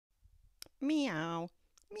Meow.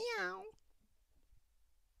 Meow.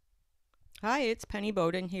 Hi, it's Penny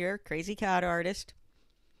Bowden here, crazy cat artist.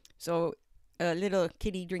 So, a little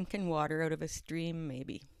kitty drinking water out of a stream,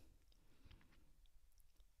 maybe.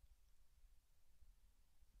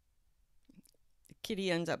 The kitty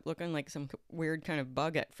ends up looking like some weird kind of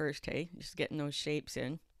bug at first, hey? Just getting those shapes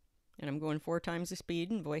in. And I'm going 4 times the speed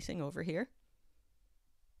and voicing over here.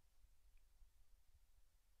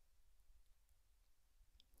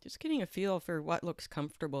 Just getting a feel for what looks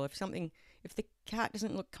comfortable. If the cat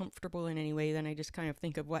doesn't look comfortable in any way, then I just kind of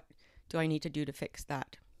think of what do I need to do to fix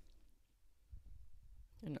that.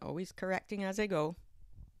 And always correcting as I go.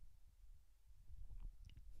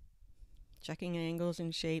 Checking angles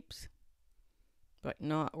and shapes, but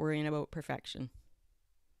not worrying about perfection.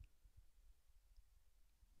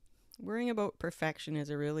 Worrying about perfection is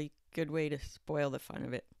a really good way to spoil the fun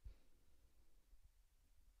of it.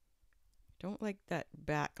 Don't like that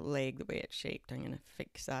back leg the way it's shaped. I'm going to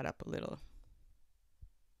fix that up a little.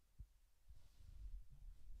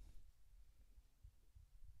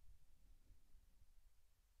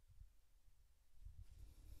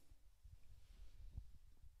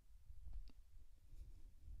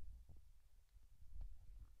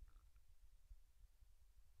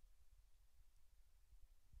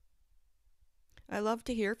 I love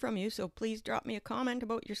to hear from you, so please drop me a comment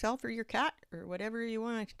about yourself or your cat or whatever you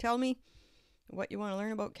want to tell me, what you want to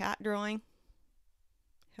learn about cat drawing.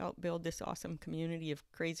 Help build this awesome community of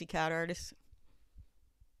crazy cat artists.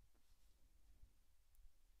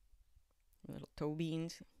 Little toe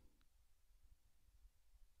beans.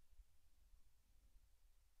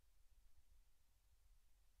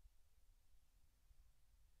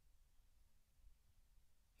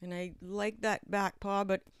 And I like that back paw,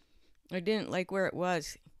 but I didn't like where it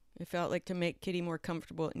was. It felt like to make Kitty more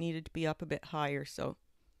comfortable, it needed to be up a bit higher, so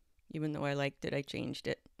even though I liked it, I changed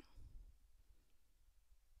it.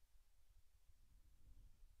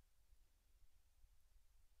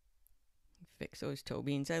 Fix those toe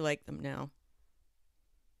beans. I like them now.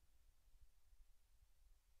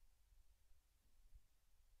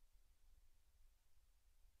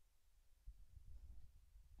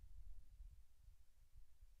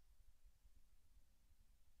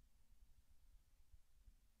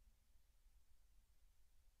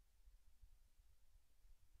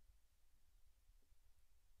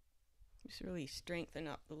 Just really strengthen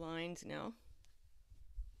up the lines now.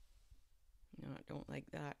 No, I don't like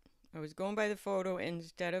that. I was going by the photo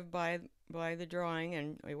instead of by the drawing,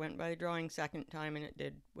 and I went by the drawing second time and it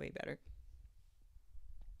did way better.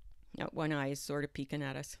 Now one eye is sort of peeking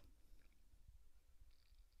at us.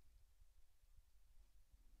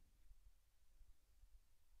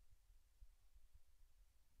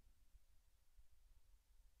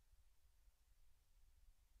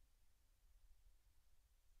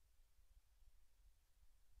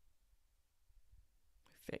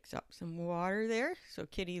 Fix up some water there so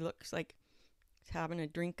Kitty looks like it's having a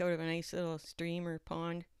drink out of a nice little stream or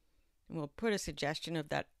pond. And we'll put a suggestion of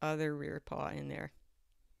that other rear paw in there.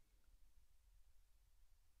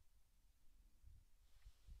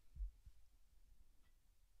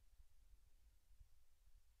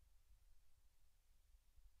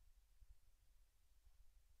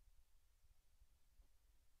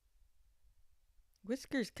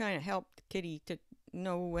 Whiskers kind of help Kitty to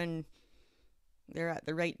know when they're at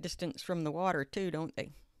the right distance from the water too, don't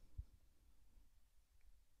they?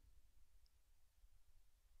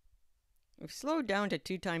 We've slowed down to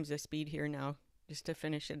 2 times the speed here now, just to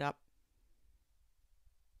finish it up.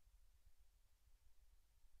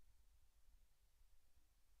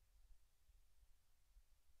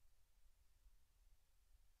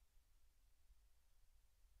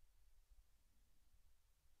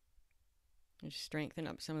 Just strengthen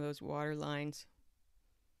up some of those water lines.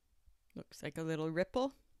 Looks like a little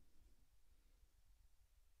ripple.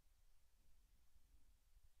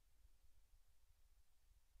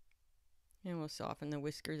 And we'll soften the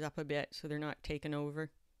whiskers up a bit so they're not taken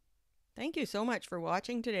over. Thank you so much for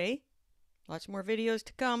watching today. Lots more videos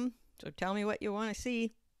to come, so tell me what you want to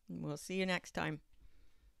see, and we'll see you next time.